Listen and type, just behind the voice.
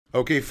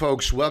Okay,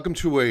 folks, welcome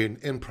to an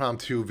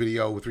impromptu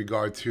video with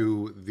regard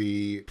to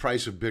the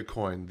price of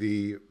Bitcoin.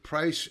 The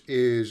price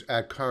is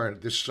at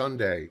current this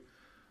Sunday,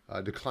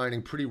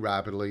 declining pretty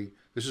rapidly.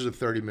 This is a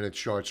 30-minute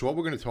chart. So what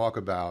we're going to talk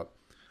about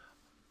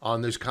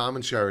on this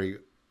commentary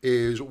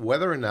is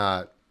whether or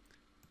not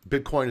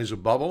Bitcoin is a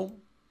bubble.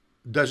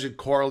 Does it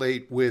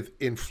correlate with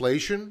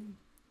inflation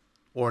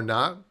or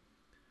not?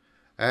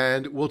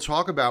 And we'll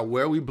talk about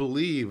where we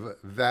believe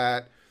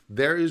that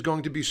there is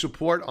going to be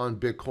support on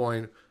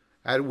Bitcoin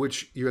at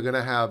which you're going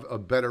to have a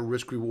better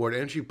risk-reward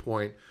entry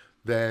point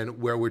than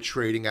where we're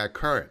trading at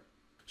current.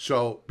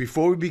 So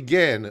before we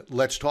begin,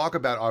 let's talk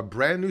about our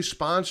brand new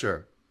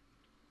sponsor,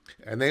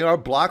 and they are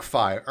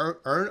BlockFi.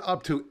 Earn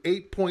up to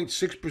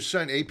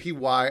 8.6%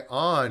 APY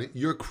on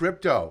your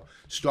crypto.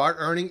 Start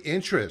earning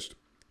interest.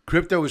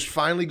 Crypto is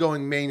finally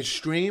going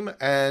mainstream,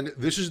 and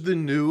this is the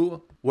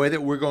new way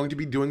that we're going to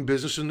be doing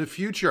business in the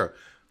future.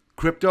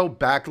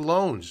 Crypto-backed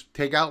loans.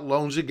 Take out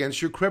loans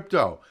against your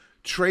crypto.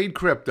 Trade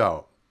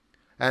crypto.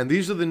 And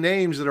these are the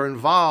names that are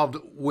involved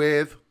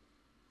with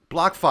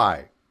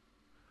BlockFi,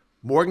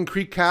 Morgan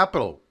Creek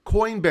Capital,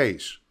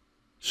 Coinbase,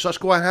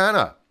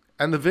 Susquehanna,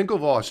 and the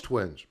Winklevoss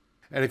twins.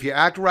 And if you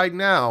act right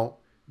now,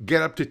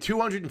 get up to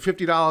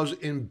 $250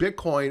 in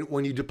Bitcoin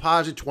when you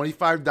deposit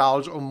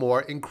 $25 or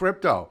more in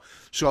crypto.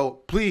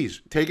 So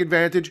please take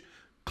advantage.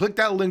 Click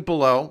that link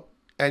below,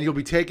 and you'll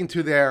be taken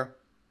to their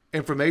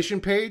information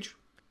page.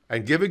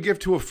 And give a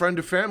gift to a friend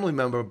or family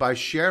member by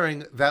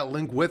sharing that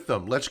link with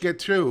them. Let's get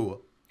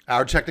to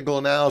our technical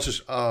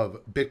analysis of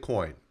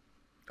Bitcoin.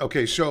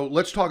 Okay, so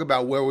let's talk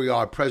about where we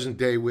are present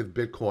day with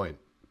Bitcoin.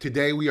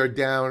 Today we are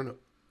down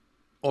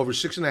over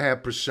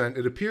 6.5%.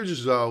 It appears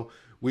as though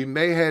we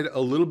may head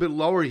a little bit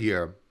lower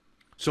here.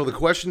 So the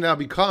question now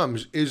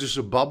becomes, is this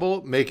a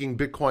bubble making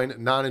Bitcoin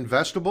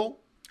non-investable?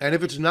 And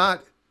if it's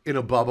not in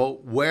a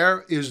bubble,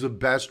 where is the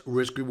best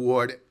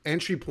risk-reward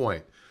entry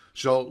point?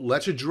 So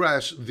let's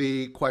address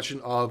the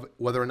question of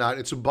whether or not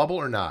it's a bubble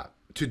or not.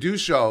 To do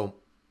so,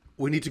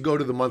 we need to go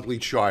to the monthly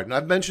chart. And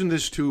I've mentioned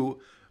this to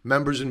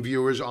members and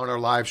viewers on our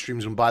live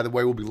streams. And by the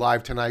way, we'll be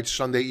live tonight,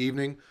 Sunday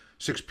evening,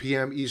 6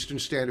 p.m. Eastern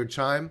Standard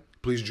Time.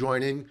 Please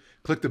join in.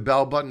 Click the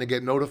bell button to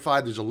get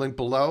notified. There's a link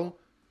below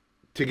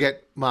to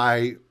get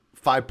my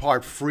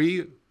 5-part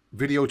free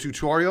video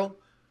tutorial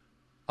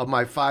of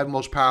my 5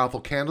 most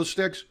powerful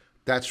candlesticks.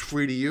 That's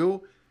free to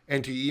you.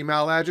 Enter your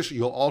email address.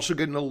 You'll also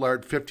get an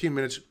alert 15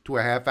 minutes to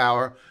a half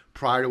hour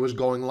prior to us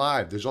going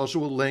live. There's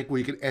also a link where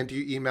you can enter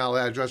your email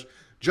address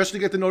just to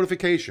get the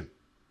notification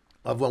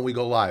of when we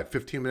go live,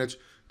 15 minutes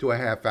to a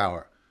half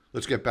hour.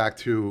 Let's get back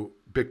to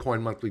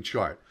Bitcoin monthly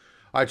chart.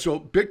 All right, so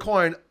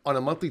Bitcoin on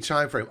a monthly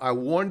time frame. I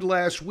warned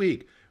last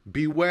week,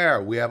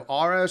 beware. We have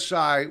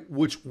RSI,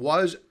 which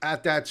was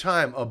at that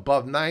time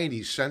above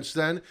 90. Since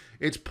then,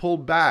 it's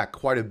pulled back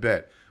quite a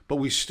bit. But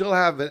we still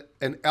have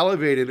an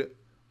elevated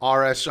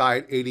RSI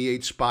at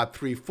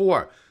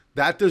 88.34.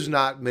 That does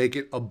not make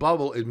it a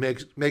bubble. It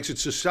makes it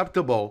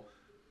susceptible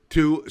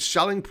to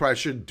selling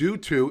pressure due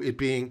to it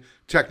being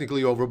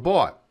technically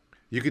overbought.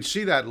 You could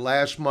see that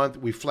last month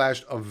we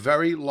flashed a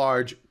very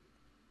large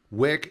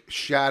wick,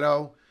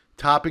 shadow,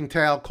 topping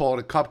tail, call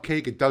it a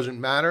cupcake, it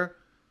doesn't matter.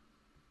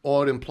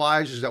 All it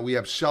implies is that we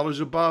have sellers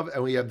above,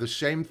 and we have the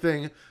same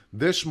thing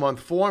this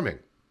month forming.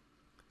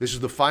 This is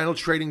the final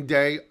trading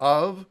day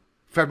of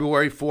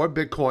February for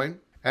Bitcoin,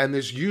 and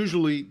this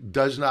usually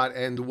does not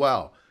end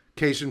well.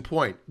 Case in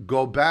point,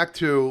 go back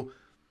to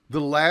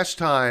the last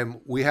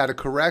time we had a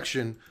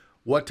correction.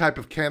 What type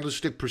of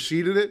candlestick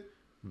preceded it?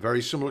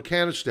 Very similar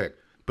candlestick.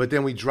 But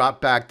then we dropped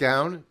back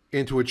down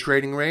into a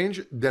trading range.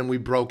 Then we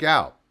broke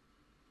out.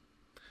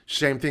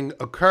 Same thing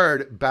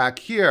occurred back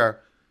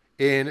here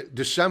in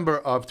December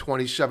of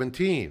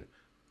 2017.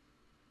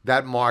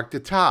 That marked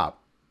the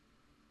top.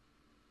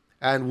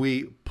 And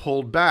we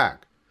pulled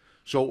back.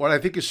 So what I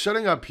think is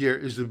setting up here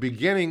is the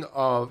beginning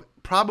of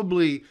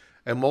probably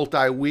a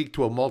multi-week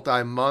to a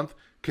multi-month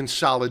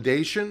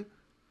consolidation.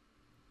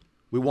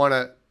 We want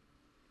to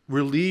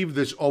relieve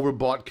this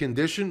overbought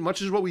condition,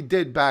 much as what we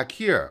did back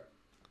here.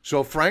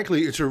 So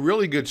frankly, it's a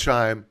really good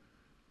time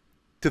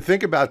to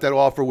think about that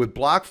offer with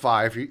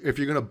BlockFi. If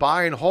you're going to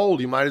buy and hold,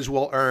 you might as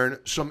well earn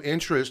some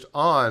interest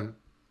on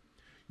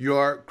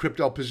your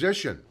crypto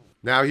position.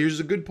 Now, here's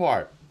the good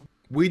part.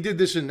 We did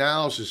this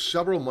analysis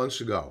several months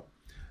ago,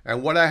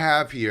 and what I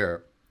have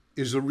here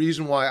is the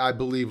reason why I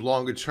believe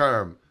longer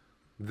term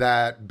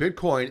that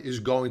Bitcoin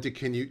is going to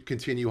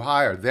continue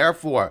higher.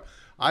 Therefore,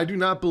 I do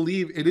not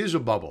believe it is a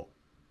bubble.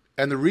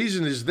 And the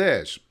reason is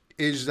this,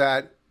 is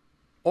that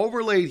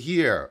overlaid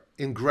here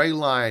in gray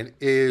line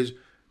is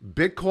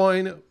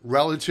Bitcoin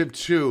relative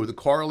to, the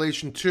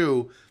correlation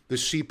to the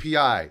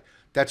CPI.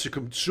 That's a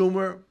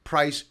consumer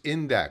price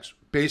index,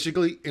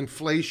 basically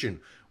inflation,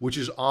 which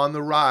is on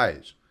the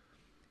rise.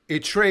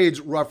 It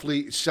trades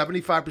roughly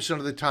 75%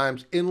 of the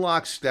times in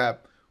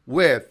lockstep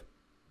with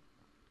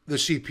the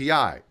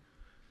CPI.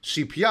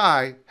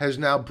 CPI has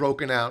now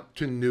broken out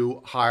to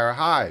new higher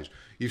highs.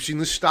 You've seen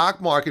the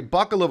stock market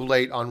buckle of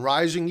late on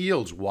rising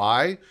yields.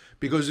 Why?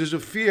 Because there's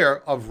a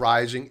fear of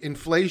rising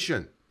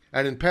inflation.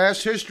 And in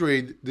past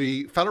history,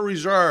 the Federal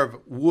Reserve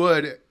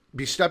would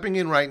be stepping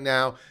in right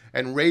now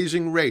and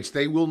raising rates.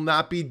 They will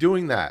not be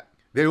doing that.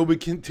 They will be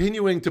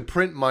continuing to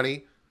print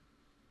money,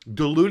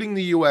 diluting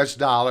the US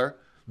dollar,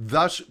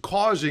 thus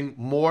causing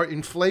more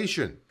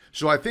inflation.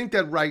 So I think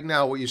that right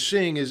now what you're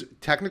seeing is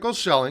technical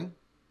selling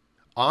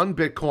on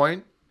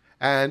Bitcoin,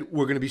 and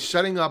we're going to be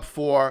setting up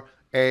for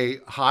a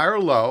higher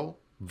low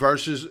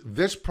versus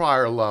this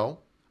prior low.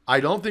 I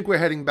don't think we're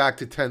heading back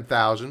to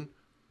 10,000.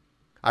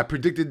 I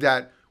predicted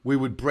that we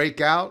would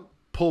break out,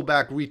 pull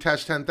back,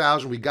 retest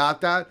 10,000. We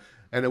got that,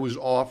 and it was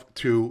off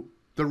to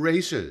the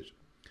races.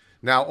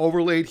 Now,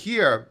 overlaid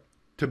here,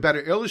 to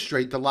better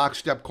illustrate the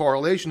lockstep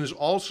correlation, is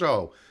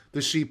also the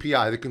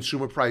CPI, the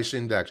Consumer Price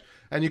Index.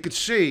 And you can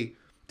see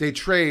they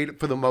trade,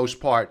 for the most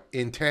part,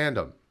 in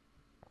tandem.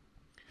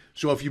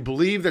 So if you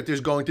believe that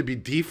there's going to be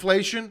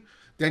deflation,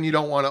 then you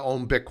don't want to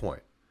own Bitcoin.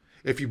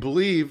 If you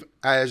believe,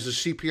 as the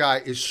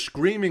CPI is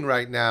screaming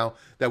right now,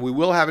 that we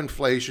will have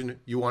inflation,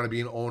 you want to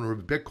be an owner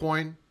of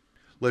Bitcoin.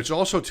 Let's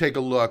also take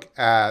a look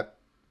at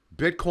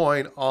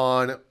Bitcoin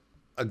on,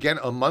 again,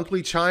 a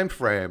monthly time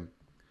frame.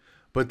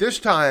 But this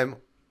time,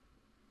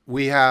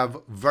 we have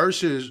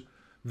versus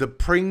the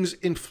Prings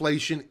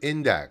Inflation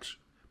Index,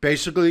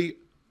 basically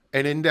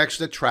an index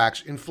that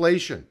tracks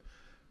inflation.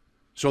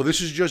 So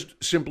this is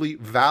just simply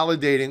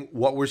validating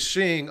what we're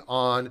seeing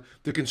on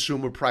the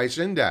Consumer Price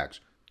Index.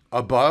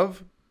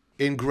 Above,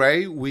 in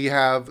gray, we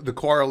have the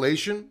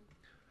correlation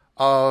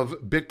of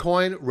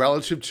Bitcoin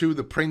relative to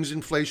the Prings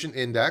Inflation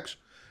Index.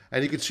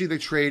 And you can see they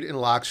trade in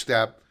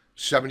lockstep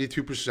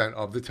 72%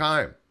 of the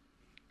time,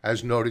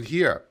 as noted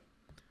here.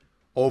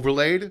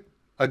 Overlaid,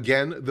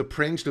 again, the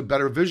Prings to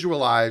better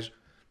visualize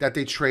that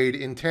they trade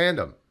in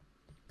tandem.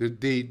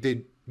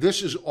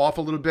 This is off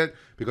a little bit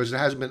because it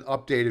hasn't been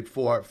updated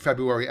for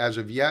February as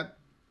of yet,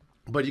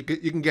 but you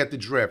can get the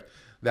drift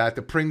that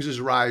the Prings is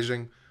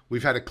rising.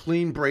 We've had a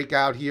clean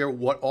breakout here.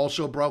 What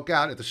also broke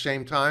out at the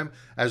same time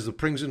as the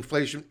Prings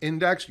Inflation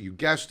Index, you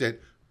guessed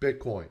it,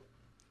 Bitcoin.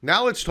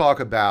 Now let's talk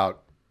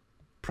about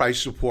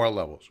price support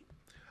levels.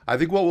 I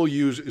think what we'll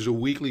use is a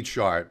weekly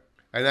chart,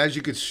 and as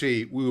you can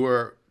see, we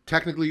were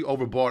technically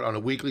overbought on a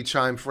weekly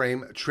time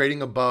frame,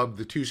 trading above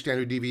the 2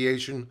 standard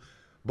deviation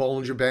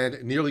Bollinger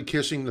Band, nearly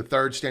kissing the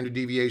 3rd standard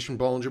deviation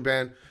Bollinger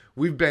Band.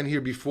 We've been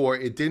here before.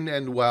 It didn't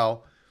end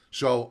well.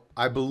 So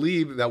I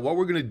believe that what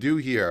we're going to do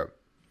here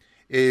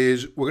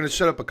is we're going to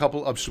set up a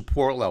couple of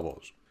support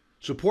levels.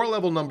 Support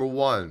level number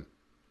 1,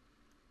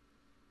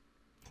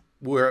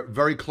 we're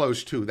very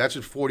close to. That's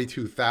at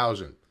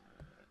 42,000.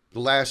 The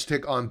last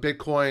tick on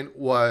Bitcoin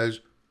was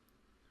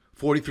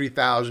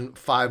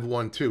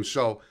 43,512.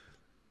 So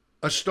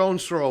a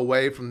stone's throw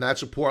away from that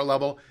support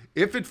level.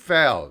 If it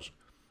fails,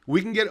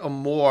 we can get a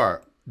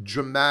more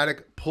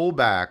dramatic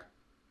pullback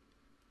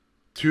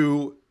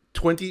to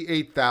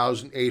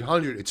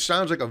 28,800. It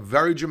sounds like a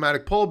very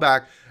dramatic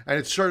pullback, and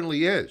it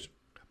certainly is.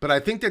 But I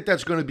think that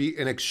that's going to be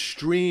an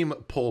extreme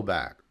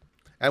pullback.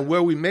 And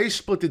where we may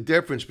split the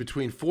difference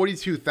between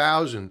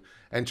 42,000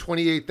 and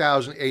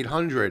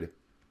 28,800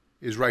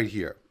 is right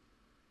here.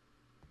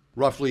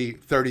 Roughly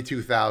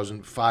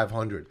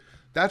 32,500.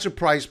 That's a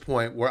price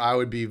point where I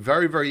would be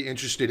very, very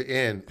interested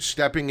in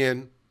stepping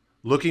in,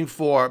 looking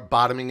for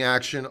bottoming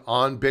action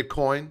on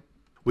Bitcoin.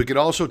 We could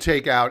also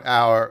take out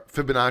our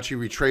Fibonacci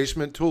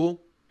retracement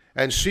tool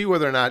and see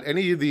whether or not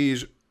any of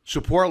these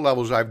support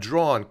levels I've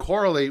drawn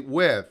correlate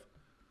with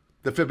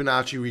the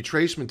Fibonacci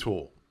retracement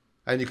tool.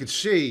 And you can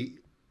see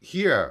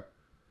here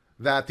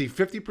that the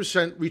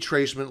 50%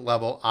 retracement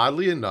level,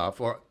 oddly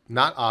enough, or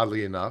not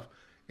oddly enough,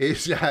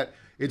 is that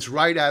it's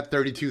right at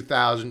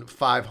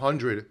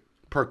 32,500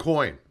 per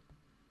coin.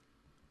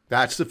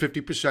 That's the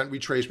 50%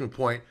 retracement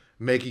point,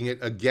 making it,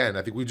 again,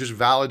 I think we just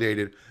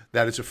validated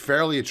that it's a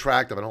fairly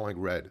attractive, I don't like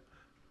red,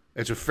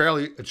 it's a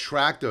fairly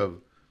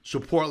attractive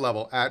support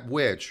level at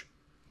which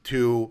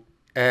to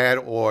add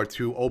or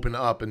to open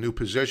up a new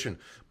position.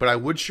 But I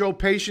would show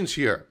patience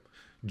here.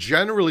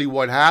 Generally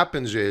what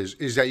happens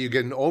is that you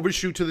get an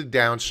overshoot to the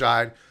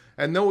downside,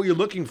 and then what you're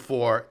looking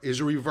for is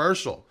a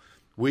reversal.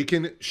 We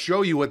can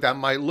show you what that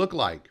might look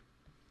like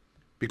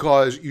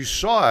because you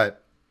saw it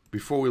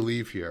before we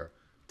leave here.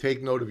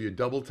 Take note of your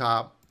double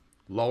top,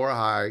 lower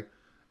high,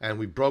 and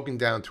we've broken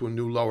down to a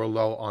new lower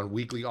low on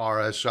weekly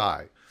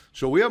RSI.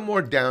 So we have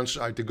more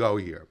downside to go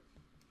here.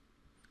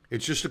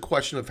 It's just a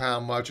question of how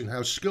much and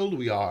how skilled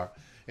we are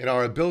in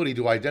our ability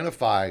to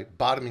identify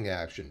bottoming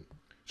action.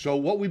 So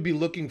what we'd be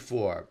looking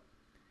for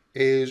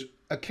is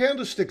a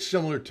candlestick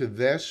similar to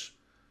this,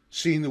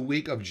 seen the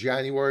week of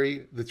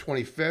January the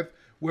 25th,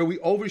 where we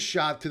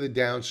overshot to the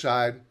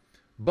downside,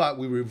 but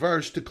we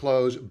reversed to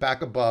close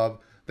back above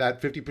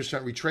that 50%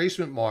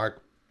 retracement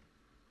mark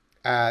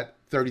at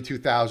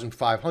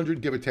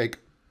 32,500, give or take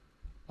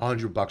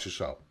 $100 or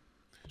so.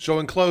 So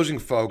in closing,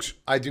 folks,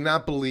 I do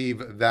not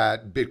believe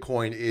that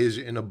Bitcoin is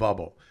in a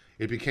bubble.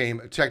 It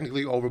became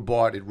technically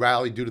overbought. It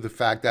rallied due to the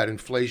fact that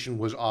inflation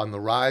was on the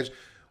rise.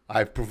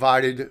 I've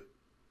provided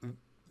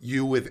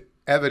you with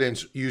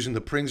evidence using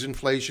the Prings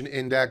Inflation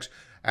Index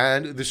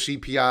and the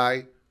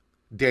CPI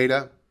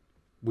data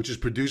which is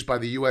produced by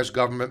the U.S.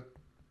 government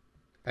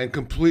and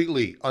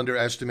completely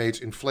underestimates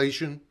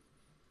inflation,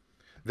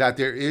 that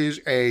there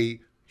is a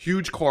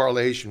huge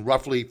correlation.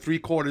 Roughly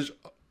 3/4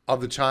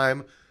 of the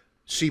time,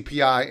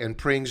 CPI and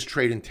PRINGs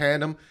trade in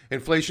tandem.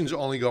 Inflation's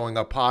only going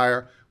up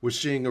higher. We're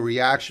seeing a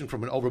reaction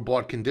from an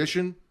overbought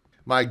condition.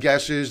 My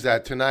guess is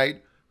that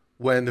tonight,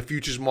 when the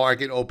futures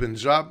market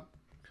opens up,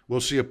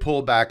 we'll see a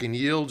pullback in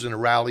yields and a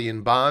rally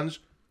in bonds,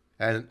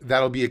 and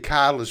that'll be a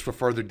catalyst for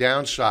further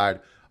downside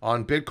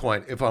on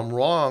Bitcoin. If I'm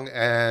wrong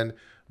and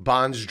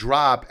bonds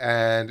drop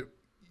and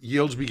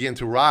yields begin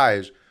to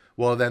rise,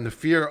 well, then the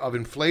fear of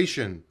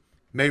inflation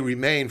may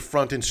remain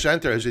front and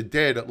center as it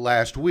did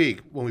last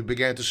week when we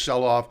began to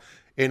sell off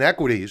in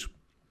equities.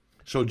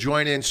 So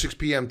join in 6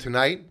 p.m.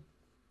 tonight.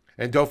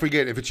 And don't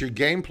forget, if it's your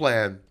game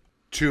plan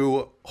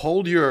to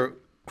hold your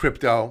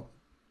crypto,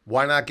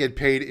 why not get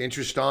paid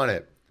interest on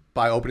it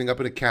by opening up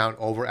an account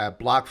over at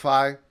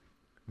BlockFi?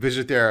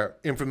 Visit their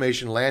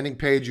information landing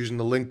page using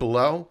the link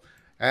below.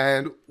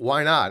 And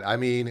why not? I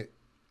mean,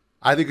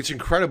 I think it's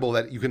incredible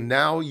that you can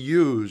now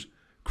use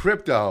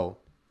crypto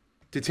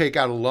to take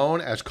out a loan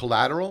as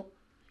collateral.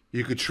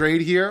 You could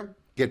trade here,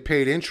 get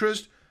paid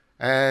interest,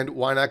 and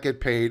why not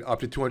get paid up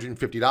to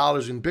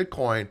 $250 in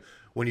Bitcoin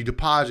when you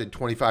deposit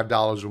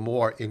 $25 or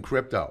more in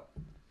crypto?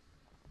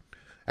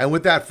 And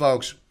with that,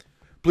 folks,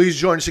 please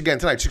join us again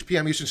tonight, 6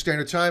 p.m. Eastern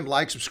Standard Time.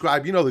 Like,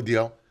 subscribe, you know the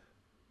deal.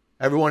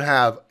 Everyone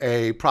have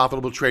a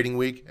profitable trading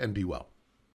week and be well.